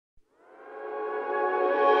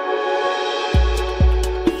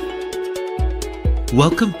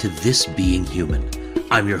Welcome to This Being Human.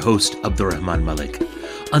 I'm your host, Abdurrahman Malik.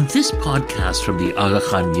 On this podcast from the Aga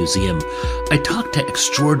Khan Museum, I talk to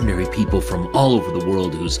extraordinary people from all over the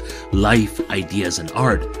world whose life, ideas, and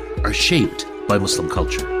art are shaped by Muslim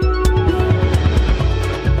culture.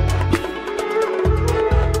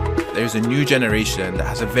 There's a new generation that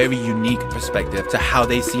has a very unique perspective to how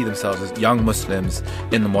they see themselves as young Muslims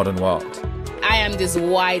in the modern world. I am this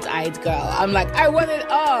wide-eyed girl. I'm like, I want it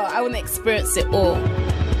all. I want to experience it all.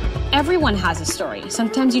 Everyone has a story.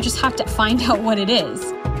 Sometimes you just have to find out what it is.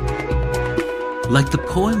 Like the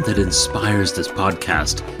poem that inspires this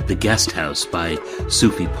podcast, The Guest House by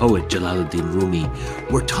Sufi poet Jalaluddin Rumi,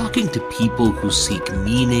 we're talking to people who seek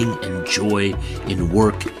meaning and joy in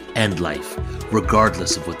work and life,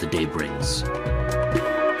 regardless of what the day brings.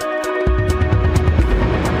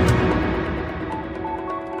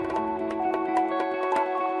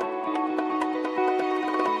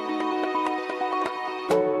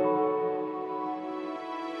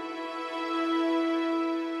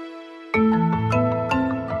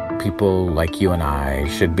 People like you and I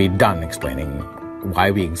should be done explaining why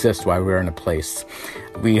we exist, why we're in a place.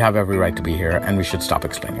 We have every right to be here, and we should stop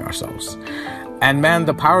explaining ourselves. And man,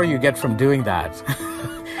 the power you get from doing that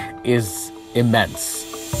is immense.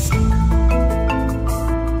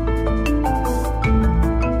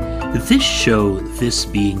 This show, This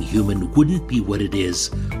Being Human, wouldn't be what it is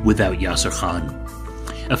without Yasser Khan.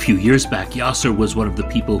 A few years back, Yasser was one of the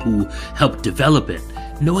people who helped develop it,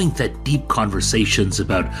 knowing that deep conversations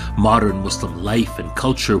about modern Muslim life and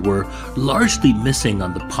culture were largely missing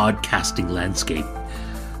on the podcasting landscape.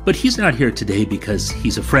 But he's not here today because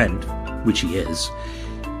he's a friend, which he is.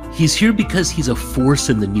 He's here because he's a force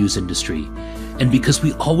in the news industry, and because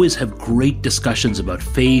we always have great discussions about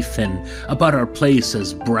faith and about our place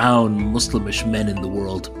as brown, Muslimish men in the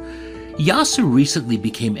world. Yasser recently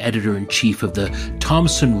became editor-in-chief of the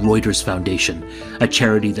Thomson Reuters Foundation, a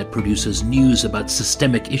charity that produces news about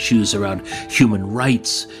systemic issues around human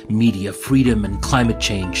rights, media freedom, and climate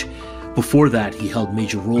change. Before that, he held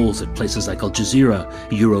major roles at places like Al Jazeera,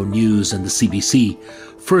 Euronews, and the CBC,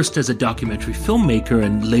 first as a documentary filmmaker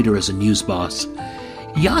and later as a news boss.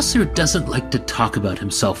 Yasser doesn't like to talk about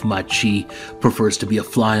himself much. He prefers to be a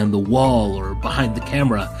fly on the wall or behind the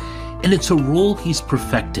camera. And it's a role he's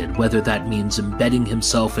perfected, whether that means embedding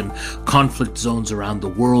himself in conflict zones around the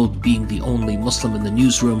world, being the only Muslim in the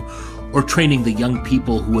newsroom, or training the young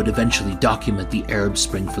people who would eventually document the Arab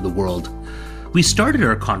Spring for the world. We started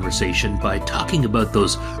our conversation by talking about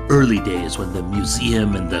those early days when the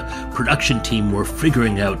museum and the production team were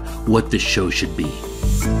figuring out what this show should be.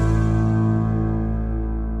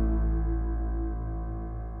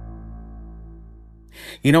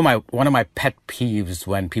 You know, one of my pet peeves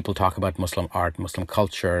when people talk about Muslim art, Muslim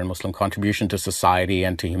culture, and Muslim contribution to society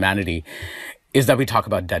and to humanity is that we talk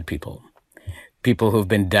about dead people. People who've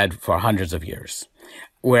been dead for hundreds of years.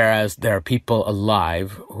 Whereas there are people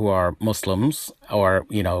alive who are Muslims or,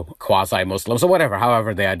 quasi-Muslims or whatever,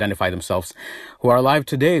 however they identify themselves, who are alive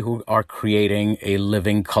today, who are creating a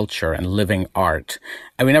living culture and living art.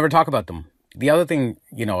 And we never talk about them. The other thing,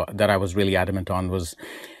 that I was really adamant on was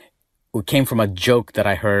it came from a joke that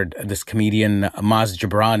I heard this comedian, Maz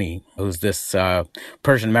Jobrani, who's this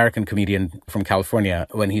Persian-American comedian from California,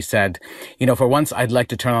 when he said, for once I'd like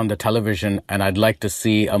to turn on the television and I'd like to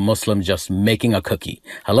see a Muslim just making a cookie.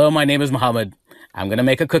 Hello, my name is Muhammad. I'm going to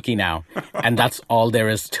make a cookie now. And that's all there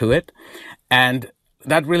is to it. And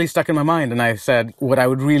that really stuck in my mind. And I said, what I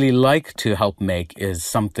would really like to help make is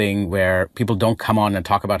something where people don't come on and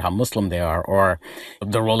talk about how Muslim they are or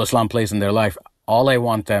the role Islam plays in their life. All I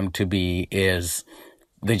want them to be is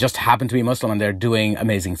they just happen to be Muslim and they're doing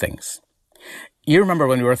amazing things. You remember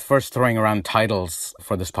when we were first throwing around titles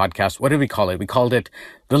for this podcast, what did we call it? We called it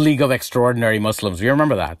The League of Extraordinary Muslims. Do you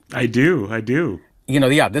remember that? I do.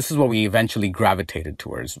 This is what we eventually gravitated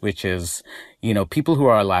towards, which is, people who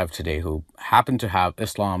are alive today who happen to have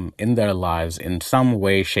Islam in their lives in some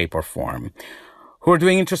way, shape, or form, who are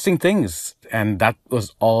doing interesting things. And that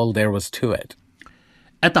was all there was to it.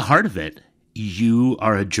 At the heart of it, you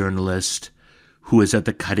are a journalist who is at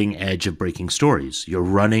the cutting edge of breaking stories. You're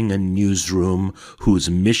running a newsroom whose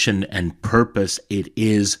mission and purpose it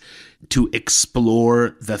is to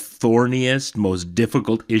explore the thorniest, most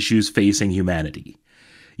difficult issues facing humanity.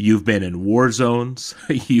 You've been in war zones.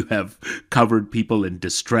 You have covered people in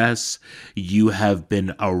distress. You have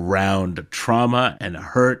been around trauma and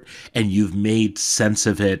hurt, and you've made sense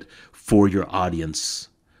of it for your audience.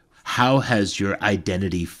 How has your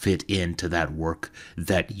identity fit into that work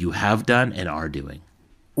that you have done and are doing?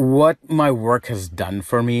 What my work has done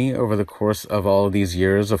for me over the course of all of these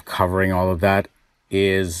years of covering all of that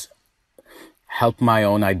is helped my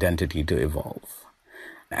own identity to evolve.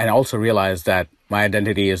 And I also realized that my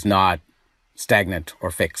identity is not stagnant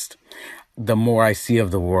or fixed. The more I see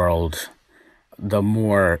of the world, the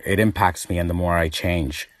more it impacts me and the more I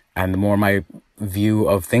change and the more my view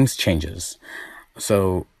of things changes.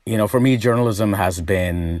 So, for me, journalism has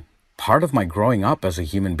been part of my growing up as a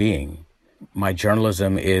human being. My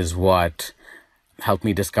journalism is what helped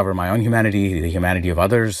me discover my own humanity, the humanity of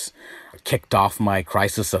others, kicked off my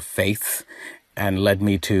crisis of faith, and led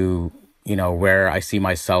me to, where I see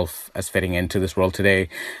myself as fitting into this world today,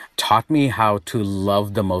 taught me how to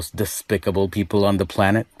love the most despicable people on the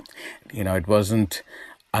planet. It wasn't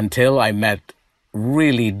until I met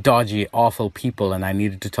really dodgy, awful people and I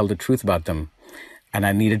needed to tell the truth about them and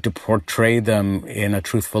I needed to portray them in a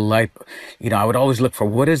truthful light. I would always look for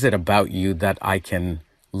what is it about you that I can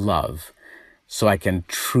love so I can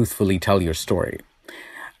truthfully tell your story.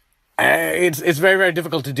 It's very, very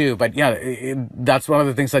difficult to do, but that's one of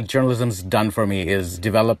the things that journalism's done for me is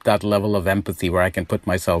develop that level of empathy where I can put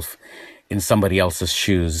myself in somebody else's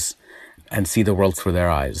shoes and see the world through their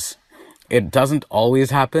eyes. It doesn't always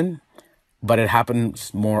happen, but it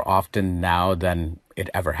happens more often now than it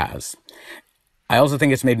ever has. I also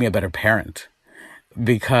think it's made me a better parent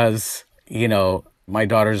because, my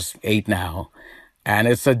daughter's 8 now, and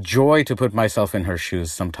it's a joy to put myself in her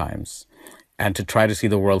shoes sometimes and to try to see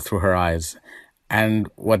the world through her eyes. And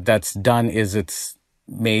what that's done is it's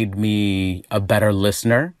made me a better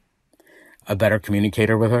listener, a better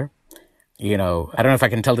communicator with her. I don't know if I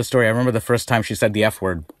can tell the story. I remember the first time she said the F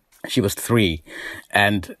word. She was 3,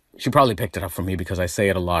 and she probably picked it up from me because I say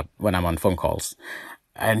it a lot when I'm on phone calls.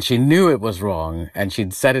 And she knew it was wrong, and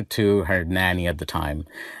she'd said it to her nanny at the time.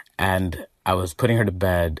 And I was putting her to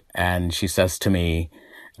bed, and she says to me,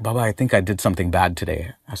 "Baba, I think I did something bad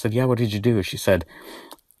today." I said, "Yeah, what did you do?" She said,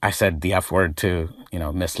 "I said the F word to,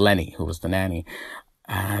 Miss Lenny, who was the nanny."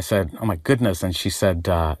 And I said, "Oh my goodness." And she said,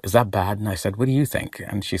 "Is that bad?" And I said, "What do you think?"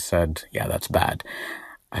 And she said, "Yeah, that's bad."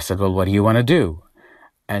 I said, "Well, what do you want to do?"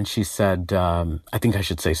 And she said, "I think I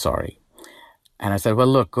should say sorry." And I said, "Well,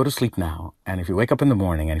 look, go to sleep now. And if you wake up in the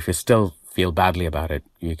morning and if you still feel badly about it,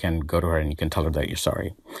 you can go to her and you can tell her that you're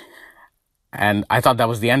sorry." And I thought that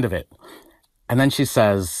was the end of it. And then she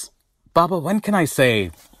says, "Baba, when can I say,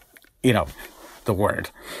 the word?"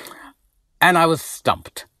 And I was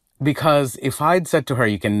stumped because if I'd said to her,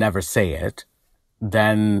 "You can never say it,"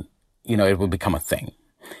 then, it would become a thing.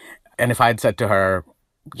 And if I'd said to her,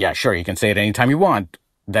 "Yeah, sure, you can say it anytime you want,"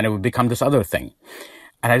 then it would become this other thing.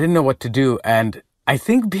 And I didn't know what to do. And I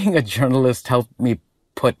think being a journalist helped me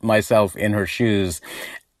put myself in her shoes.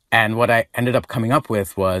 And what I ended up coming up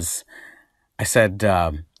with was, I said,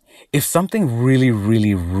 if something really,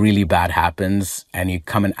 really, really bad happens and you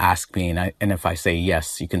come and ask me, and if I say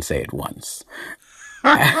yes, you can say it once.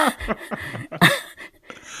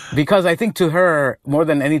 Because I think to her, more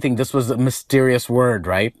than anything, this was a mysterious word,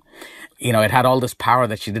 right? It had all this power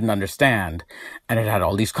that she didn't understand, and it had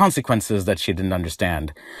all these consequences that she didn't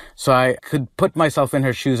understand. So I could put myself in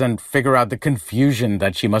her shoes and figure out the confusion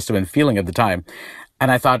that she must have been feeling at the time.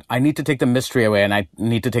 And I thought, I need to take the mystery away and I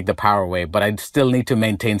need to take the power away, but I still need to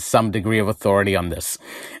maintain some degree of authority on this.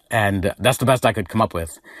 And that's the best I could come up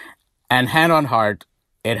with. And hand on heart,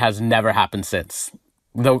 it has never happened since.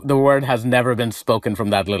 The word has never been spoken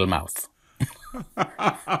from that little mouth.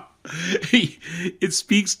 It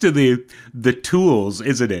speaks to the tools,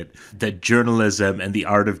 isn't it? That journalism and the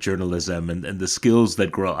art of journalism and the skills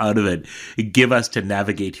that grow out of it give us to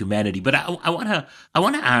navigate humanity. But I want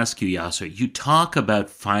to ask you, Yasser, you talk about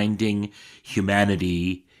finding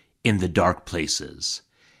humanity in the dark places.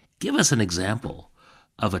 Give us an example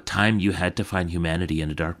of a time you had to find humanity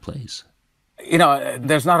in a dark place.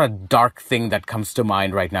 There's not a dark thing that comes to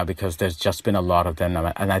mind right now because there's just been a lot of them.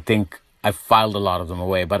 And I think I've filed a lot of them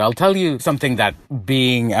away. But I'll tell you something that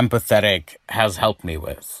being empathetic has helped me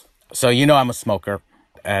with. So, I'm a smoker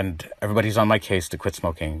and everybody's on my case to quit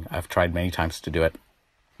smoking. I've tried many times to do it.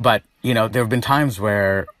 But, there have been times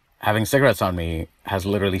where having cigarettes on me has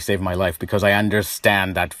literally saved my life because I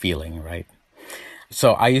understand that feeling, right?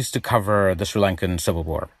 So I used to cover the Sri Lankan Civil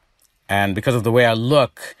War. And because of the way I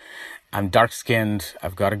look, I'm dark-skinned,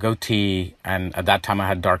 I've got a goatee, and at that time I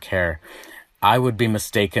had dark hair. I would be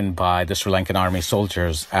mistaken by the Sri Lankan army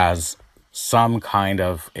soldiers as some kind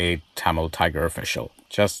of a Tamil Tiger official,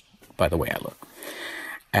 just by the way I look.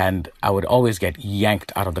 And I would always get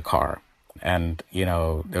yanked out of the car. And,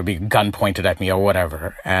 there'd be a gun pointed at me or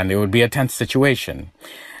whatever. And it would be a tense situation.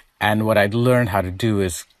 And what I'd learned how to do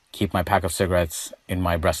is keep my pack of cigarettes in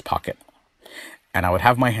my breast pocket. And I would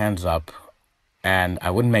have my hands up and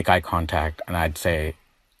I wouldn't make eye contact. And I'd say,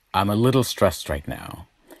 "I'm a little stressed right now.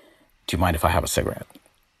 do you mind if I have a cigarette?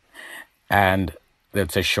 And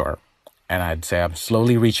they'd say, sure. And I'd say, I'm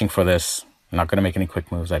slowly reaching for this. I'm not going to make any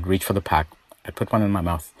quick moves. I'd reach for the pack. I'd put one in my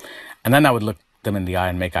mouth. And then I would look them in the eye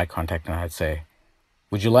and make eye contact. And I'd say,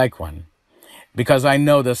 would you like one? Because I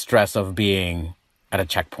know the stress of being at a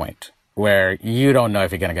checkpoint where you don't know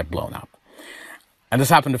if you're going to get blown up. And this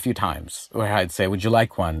happened a few times where I'd say, would you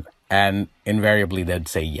like one? And invariably they'd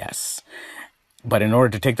say yes. But in order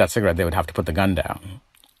to take that cigarette, they would have to put the gun down.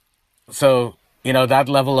 So, that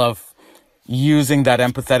level of using that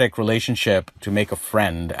empathetic relationship to make a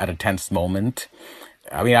friend at a tense moment,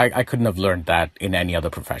 I mean, I couldn't have learned that in any other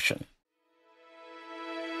profession.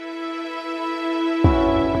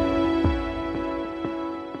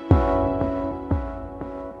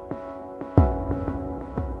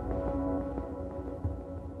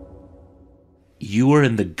 You were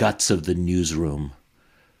in the guts of the newsroom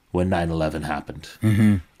when 9/11 happened.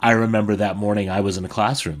 Mm-hmm. I remember that morning I was in a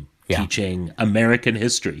classroom teaching American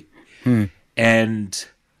history. And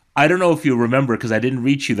I don't know if you remember, because I didn't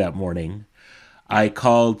reach you that morning. I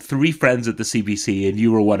called 3 friends at the CBC, and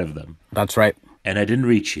you were one of them. That's right. And I didn't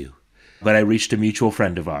reach you, but I reached a mutual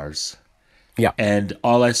friend of ours. Yeah. And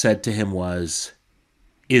all I said to him was,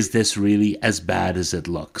 is this really as bad as it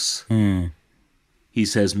looks? He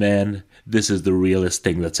says, man, this is the realest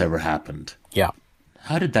thing that's ever happened. Yeah.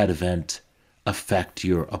 How did that event affect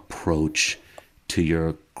your approach to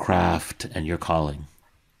your craft and your calling?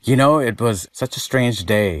 It was such a strange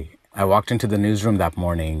day. I walked into the newsroom that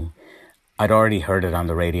morning. I'd already heard it on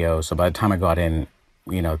the radio. So by the time I got in,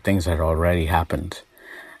 things had already happened.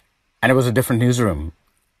 And it was a different newsroom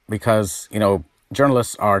because,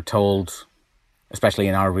 journalists are told, especially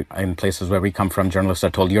in places where we come from, journalists are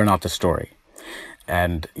told, you're not the story.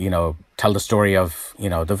 And, tell the story of,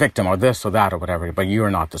 the victim or this or that or whatever, but you're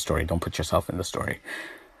not the story. Don't put yourself in the story.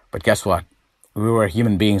 But guess what? We were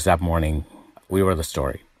human beings that morning. We were the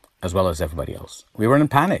story, as well as everybody else. We were in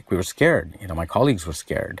panic. We were scared. My colleagues were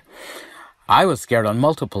scared. I was scared on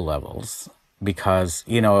multiple levels because,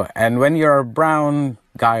 and when you're a brown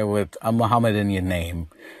guy with a Muhammad in your name,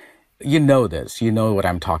 you know this. You know what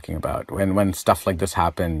I'm talking about. When stuff like this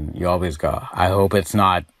happen, you always go, I hope it's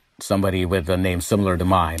not somebody with a name similar to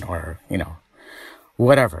mine or,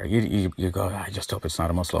 whatever. You go, I just hope it's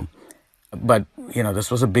not a Muslim. But,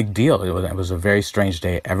 this was a big deal. It was a very strange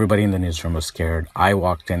day. Everybody in the newsroom was scared. I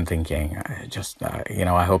walked in thinking,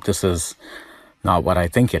 I hope this is not what I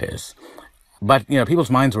think it is. But,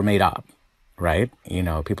 people's minds were made up, right?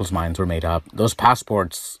 People's minds were made up. Those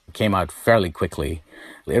passports came out fairly quickly.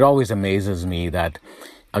 It always amazes me that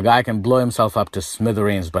a guy can blow himself up to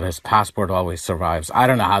smithereens, but his passport always survives. I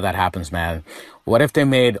don't know how that happens, man. What if they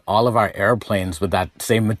made all of our airplanes with that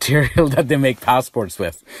same material that they make passports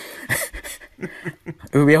with?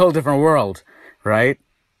 It would be a whole different world, right?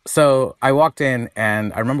 So I walked in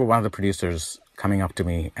and I remember one of the producers coming up to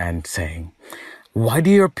me and saying, why do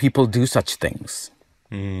your people do such things?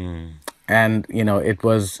 And, it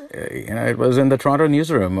was in the Toronto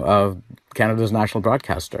newsroom of Canada's national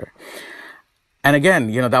broadcaster. And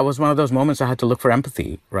again, that was one of those moments I had to look for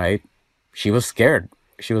empathy, right? She was scared.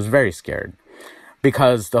 She was very scared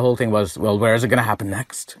because the whole thing was, well, where is it going to happen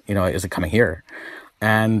next? Is it coming here?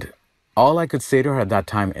 And all I could say to her at that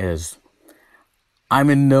time is, I'm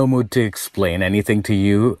in no mood to explain anything to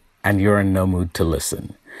you and you're in no mood to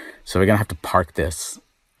listen. So we're going to have to park this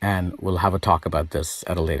and we'll have a talk about this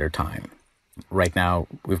at a later time. Right now,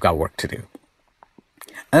 we've got work to do.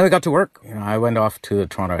 And then we got to work. I went off to the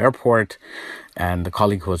Toronto airport and the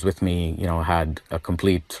colleague who was with me, had a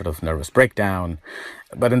complete sort of nervous breakdown.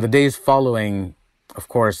 But in the days following, of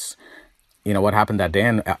course, what happened that day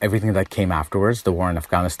and everything that came afterwards, the war in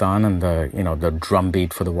Afghanistan and the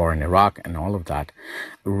drumbeat for the war in Iraq and all of that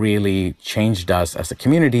really changed us as a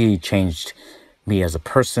community, changed me as a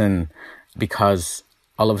person, because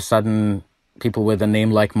all of a sudden people with a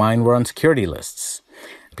name like mine were on security lists.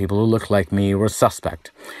 People who looked like me were suspect.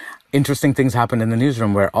 Interesting things happened in the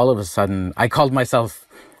newsroom where all of a sudden I called myself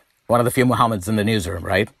one of the few Muhammads in the newsroom,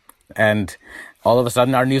 right? And all of a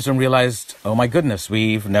sudden our newsroom realized, oh my goodness,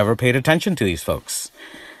 we've never paid attention to these folks.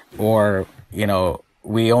 Or,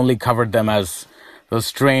 we only covered them as those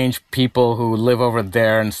strange people who live over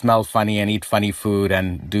there and smell funny and eat funny food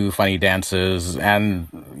and do funny dances and,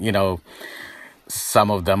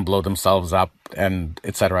 some of them blow themselves up and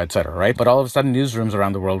et cetera, right? But all of a sudden newsrooms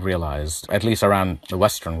around the world realized, at least around the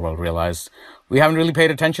Western world realized, we haven't really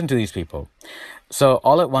paid attention to these people. So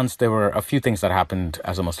all at once, there were a few things that happened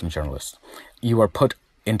as a Muslim journalist. You were put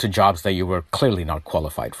into jobs that you were clearly not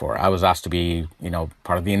qualified for. I was asked to be,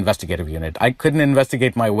 part of the investigative unit. I couldn't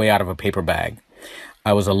investigate my way out of a paper bag.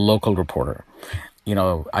 I was a local reporter.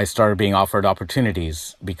 I started being offered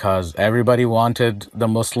opportunities because everybody wanted the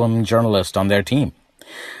Muslim journalist on their team.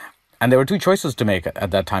 And there were two choices to make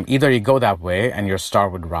at that time. Either you go that way and your star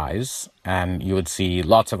would rise and you would see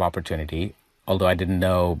lots of opportunity, although I didn't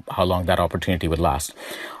know how long that opportunity would last,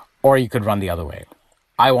 or you could run the other way.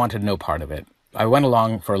 I wanted no part of it. I went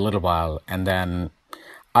along for a little while and then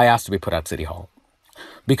I asked to be put at City Hall.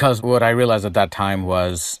 Because what I realized at that time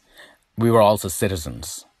was we were also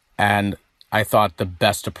citizens. And I thought the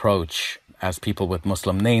best approach as people with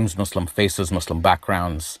Muslim names, Muslim faces, Muslim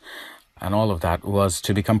backgrounds, and all of that was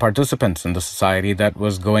to become participants in the society that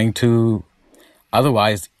was going to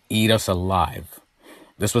otherwise eat us alive.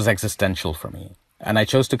 This was existential for me. And I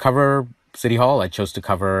chose to cover City Hall. I chose to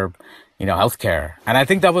cover, healthcare. And I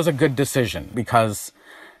think that was a good decision because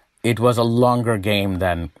it was a longer game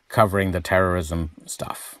than covering the terrorism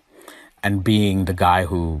stuff and being the guy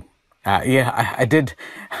who, I did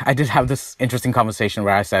have this interesting conversation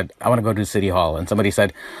where I said, I want to go to City Hall. And somebody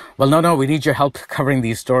said, well, no, we need your help covering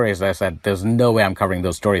these stories. I said, there's no way I'm covering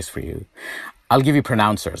those stories for you. I'll give you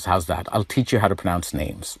pronouncers. How's that? I'll teach you how to pronounce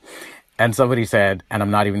names. And somebody said, and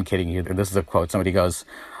I'm not even kidding you, this is a quote. Somebody goes,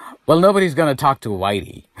 well, nobody's going to talk to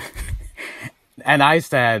Whitey. And I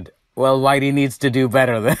said, well, Whitey needs to do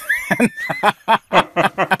better than...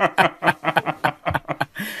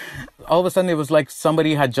 All of a sudden, it was like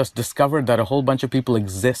somebody had just discovered that a whole bunch of people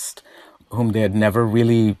exist whom they had never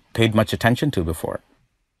really paid much attention to before.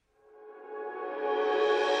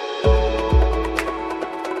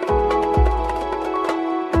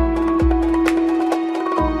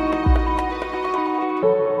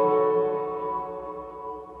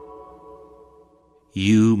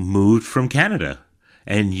 You moved from Canada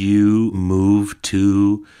and you moved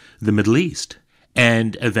to the Middle East.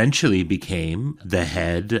 And eventually became the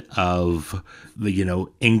head of the,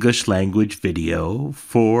 English language video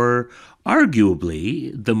for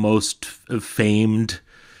arguably the most famed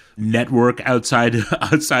network outside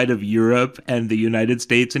of Europe and the United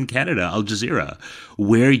States and Canada, Al Jazeera,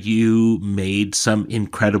 where you made some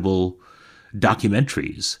incredible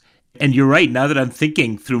documentaries. And you're right. Now that I'm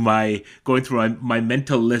thinking through going through my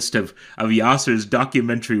mental list of Yasser's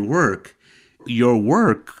documentary work, your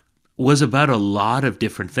work was about a lot of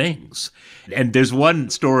different things. And there's one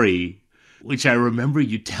story which I remember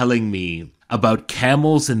you telling me about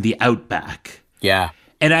camels in the outback. Yeah.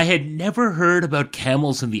 And I had never heard about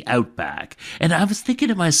camels in the outback. And I was thinking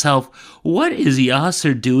to myself, what is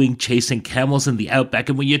Yasser doing chasing camels in the outback?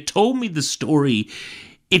 And when you told me the story,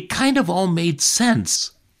 it kind of all made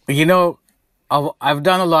sense. I've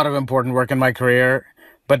done a lot of important work in my career,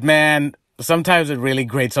 but man, sometimes it really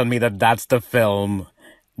grates on me that that's the film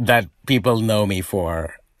that people know me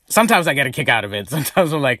for. Sometimes I get a kick out of it.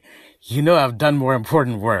 Sometimes I'm like, I've done more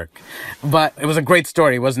important work. But it was a great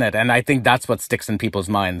story, wasn't it? And I think that's what sticks in people's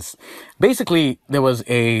minds. Basically, there was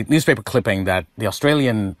a newspaper clipping that the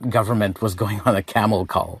Australian government was going on a camel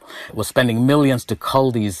cull, was spending millions to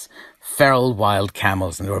cull these feral wild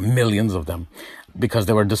camels, and there were millions of them, because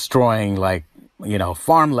they were destroying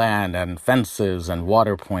farmland and fences and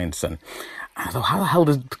water points. And I thought, how the hell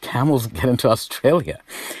did camels get into Australia?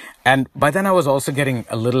 And by then I was also getting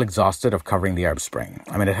a little exhausted of covering the Arab Spring.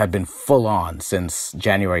 I mean, it had been full on since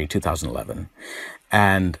January 2011.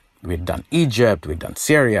 And we'd done Egypt, we'd done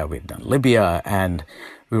Syria, we'd done Libya, and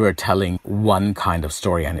we were telling one kind of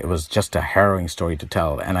story, and it was just a harrowing story to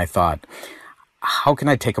tell. And I thought, how can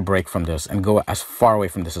I take a break from this and go as far away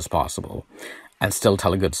from this as possible and still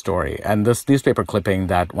tell a good story? And this newspaper clipping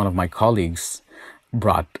that one of my colleagues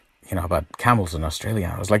brought, about camels in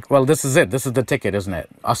Australia, I was like, well, this is it. This is the ticket, isn't it?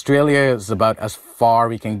 Australia is about as far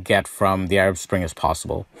we can get from the Arab Spring as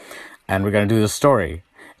possible. And we're going to do this story.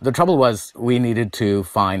 The trouble was we needed to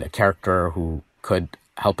find a character who could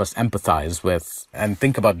help us empathize with and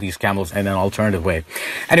think about these camels in an alternative way.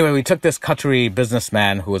 Anyway, we took this Qatari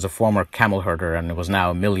businessman who was a former camel herder and was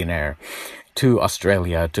now a millionaire to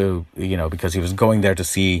Australia because he was going there to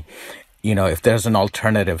see, if there's an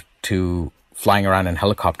alternative to flying around in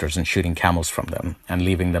helicopters and shooting camels from them and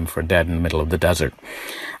leaving them for dead in the middle of the desert.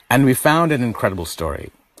 And we found an incredible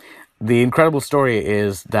story. The incredible story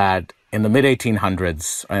is that in the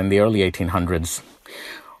mid-1800s and the early 1800s,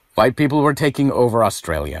 white people were taking over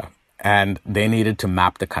Australia and they needed to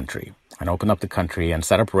map the country and open up the country and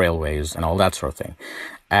set up railways and all that sort of thing.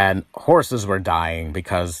 And horses were dying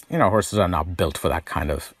because, horses are not built for that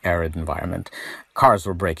kind of arid environment. Cars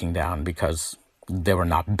were breaking down because they were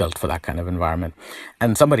not built for that kind of environment.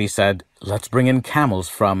 And somebody said, let's bring in camels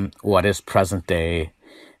from what is present-day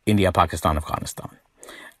India, Pakistan, Afghanistan.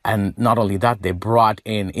 And not only that, they brought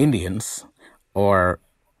in Indians, or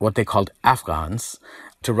what they called Afghans,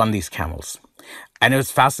 to run these camels. And it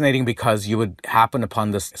was fascinating because you would happen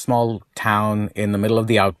upon this small town in the middle of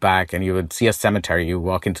the outback and you would see a cemetery. You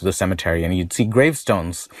walk into the cemetery and you'd see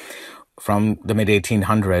gravestones from the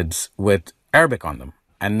mid-1800s with Arabic on them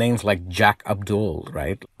and names like Jack Abdul,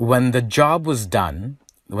 right? When the job was done,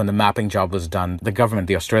 when the mapping job was done, the government,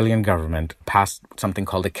 the Australian government, passed something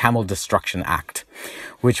called the Camel Destruction Act,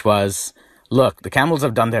 which was, look, the camels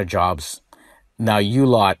have done their jobs. Now you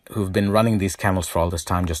lot who've been running these camels for all this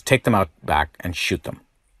time, just take them out back and shoot them.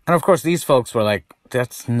 And of course, these folks were like,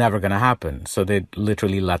 that's never going to happen. So they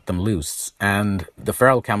literally let them loose. And the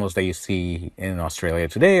feral camels that you see in Australia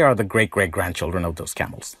today are the great-great-grandchildren of those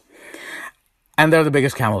camels. And they're the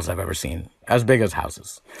biggest camels I've ever seen, as big as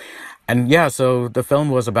houses. And yeah, so the film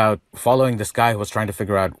was about following this guy who was trying to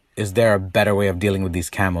figure out, is there a better way of dealing with these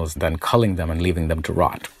camels than culling them and leaving them to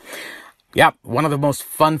rot? Yeah, one of the most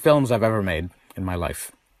fun films I've ever made in my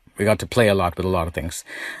life. We got to play a lot with a lot of things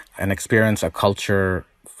and experience a culture.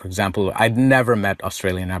 For example, I'd never met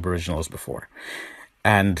Australian Aboriginals before.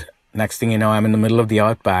 And next thing you know, I'm in the middle of the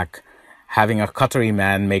outback having a Qatari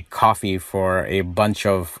man make coffee for a bunch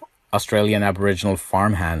of Australian Aboriginal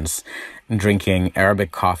farmhands drinking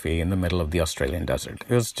Arabic coffee in the middle of the Australian desert.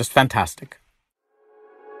 It was just fantastic.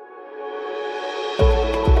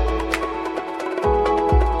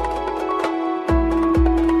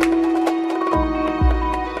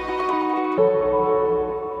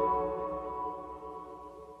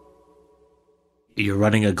 You're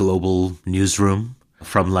running a global newsroom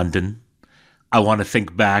from London. I want to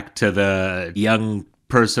think back to the young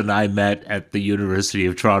person I met at the University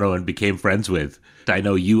of Toronto and became friends with. I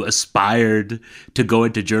know you aspired to go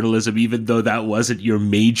into journalism, even though that wasn't your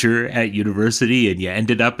major at university, and you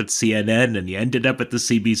ended up at CNN, and you ended up at the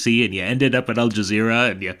CBC, and you ended up at Al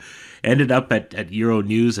Jazeera, and you ended up at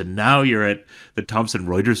Euronews, and now you're at the Thomson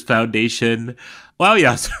Reuters Foundation. Wow,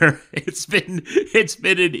 Yasser, it's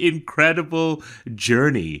been an incredible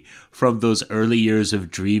journey from those early years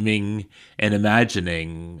of dreaming and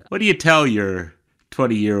imagining. What do you tell your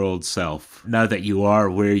 20-year-old self now that you are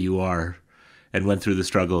where you are and went through the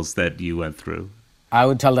struggles that you went through? I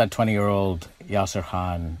would tell that 20-year-old Yasser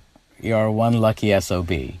Khan, you're one lucky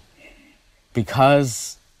SOB.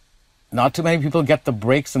 Because not too many people get the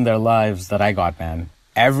breaks in their lives that I got, man.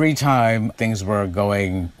 Every time things were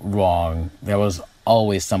going wrong, there was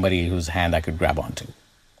always somebody whose hand I could grab onto.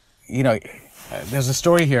 You know, there's a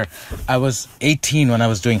story here. I was 18 when I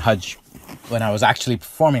was doing Hajj. When I was actually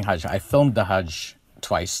performing Hajj, I filmed the Hajj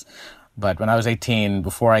twice. But when I was 18,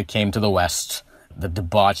 before I came to the West, the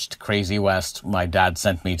debauched, crazy West, my dad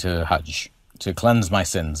sent me to Hajj to cleanse my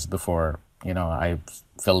sins before, I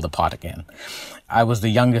filled the pot again. I was the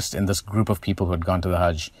youngest in this group of people who had gone to the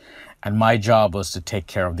Hajj. And my job was to take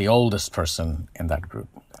care of the oldest person in that group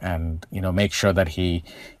and, make sure that he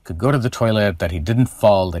could go to the toilet, that he didn't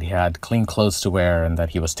fall, that he had clean clothes to wear, and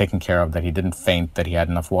that he was taken care of, that he didn't faint, that he had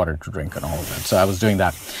enough water to drink and all of that. So I was doing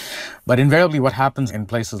that. But invariably what happens in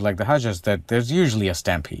places like the Hajj is that there's usually a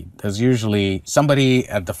stampede. There's usually somebody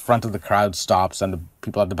at the front of the crowd stops and the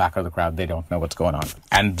people at the back of the crowd, they don't know what's going on.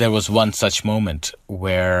 And there was one such moment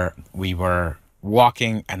where we were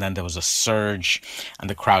walking and then there was a surge and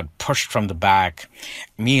the crowd pushed from the back.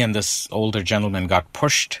 Me and this older gentleman got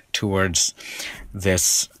pushed towards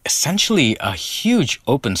this essentially a huge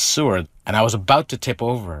open sewer, and I was about to tip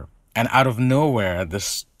over, and out of nowhere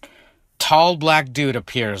this tall black dude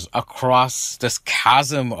appears across this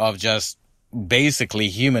chasm of just basically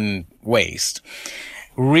human waste,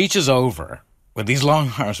 reaches over with these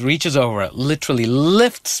long arms, reaches over, literally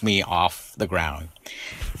lifts me off the ground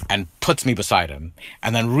and puts me beside him,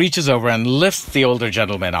 and then reaches over and lifts the older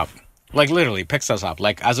gentleman up, like literally picks us up,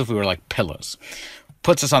 like as if we were like pillows,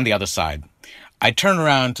 puts us on the other side. I turn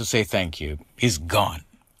around to say thank you. He's gone.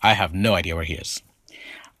 I have no idea where he is.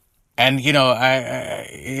 And,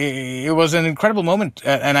 it was an incredible moment.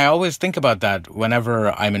 And I always think about that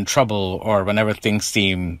whenever I'm in trouble or whenever things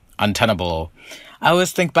seem untenable. I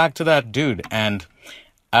always think back to that dude, and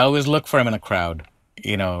I always look for him in a crowd.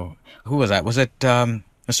 Who was that? Was it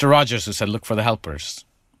Mr. Rogers who said, look for the helpers?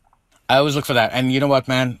 I always look for that. And you know what,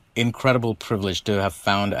 man? Incredible privilege to have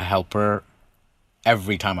found a helper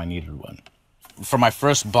every time I needed one. From my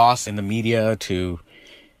first boss in the media to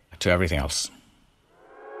everything else.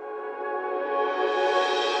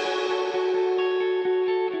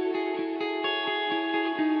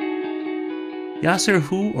 Yasser,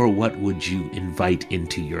 who or what would you invite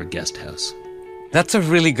into your guest house? That's a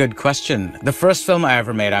really good question. The first film I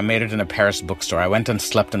ever made, I made it in a Paris bookstore. I went and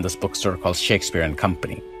slept in this bookstore called Shakespeare and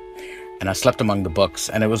Company. And I slept among the books.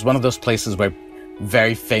 And it was one of those places where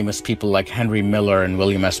very famous people like Henry Miller and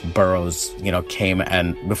William S. Burroughs, came,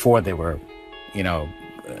 and before they were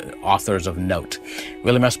authors of note.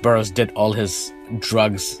 William S. Burroughs did all his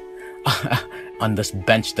drugs on this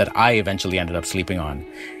bench that I eventually ended up sleeping on,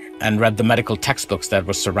 and read the medical textbooks that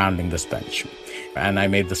were surrounding this bench. And I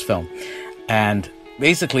made this film. And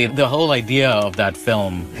basically, the whole idea of that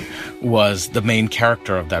film was the main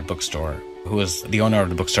character of that bookstore, who was the owner of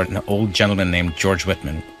the bookstore, an old gentleman named George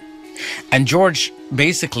Whitman. And George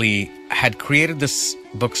basically had created this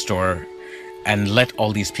bookstore and let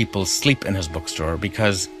all these people sleep in his bookstore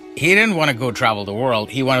because he didn't want to go travel the world.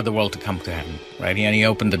 He wanted the world to come to him, right? And he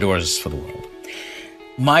opened the doors for the world.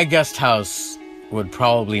 My guest house would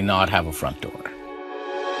probably not have a front door.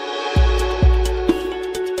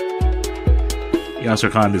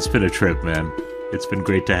 Yasir Khan, it's been a trip, man. It's been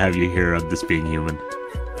great to have you here on This Being Human.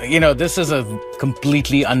 This is a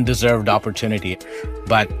completely undeserved opportunity,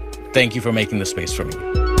 but thank you for making the space for me.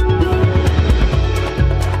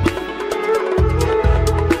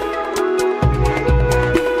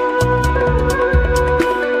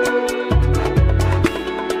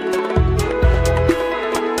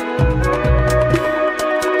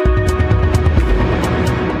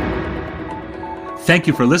 Thank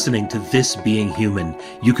you for listening to This Being Human.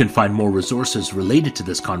 You can find more resources related to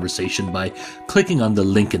this conversation by clicking on the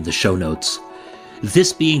link in the show notes.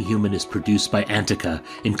 This Being Human is produced by Antica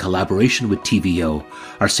in collaboration with TVO.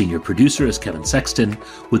 Our senior producer is Kevin Sexton,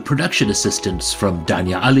 with production assistance from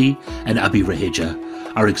Danya Ali and Abi Raheja.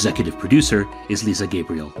 Our executive producer is Lisa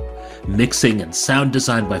Gabriel. Mixing and sound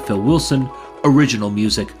design by Phil Wilson. Original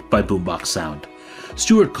music by Boombox Sound.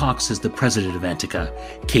 Stuart Cox is the president of Antica.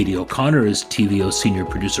 Katie O'Connor is TVO's senior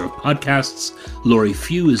producer of podcasts. Laurie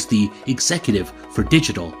Few is the executive for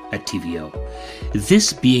digital at TVO.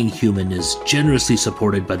 This Being Human is generously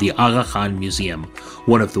supported by the Aga Khan Museum,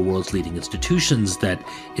 one of the world's leading institutions that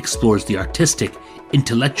explores the artistic,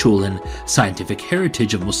 intellectual, and scientific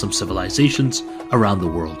heritage of Muslim civilizations around the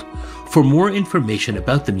world. For more information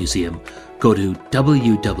about the museum, go to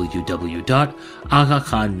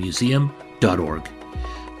www.agakhanmuseum.org.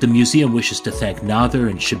 The museum wishes to thank Nader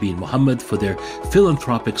and Shabin Muhammad for their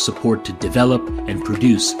philanthropic support to develop and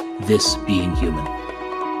produce This Being Human.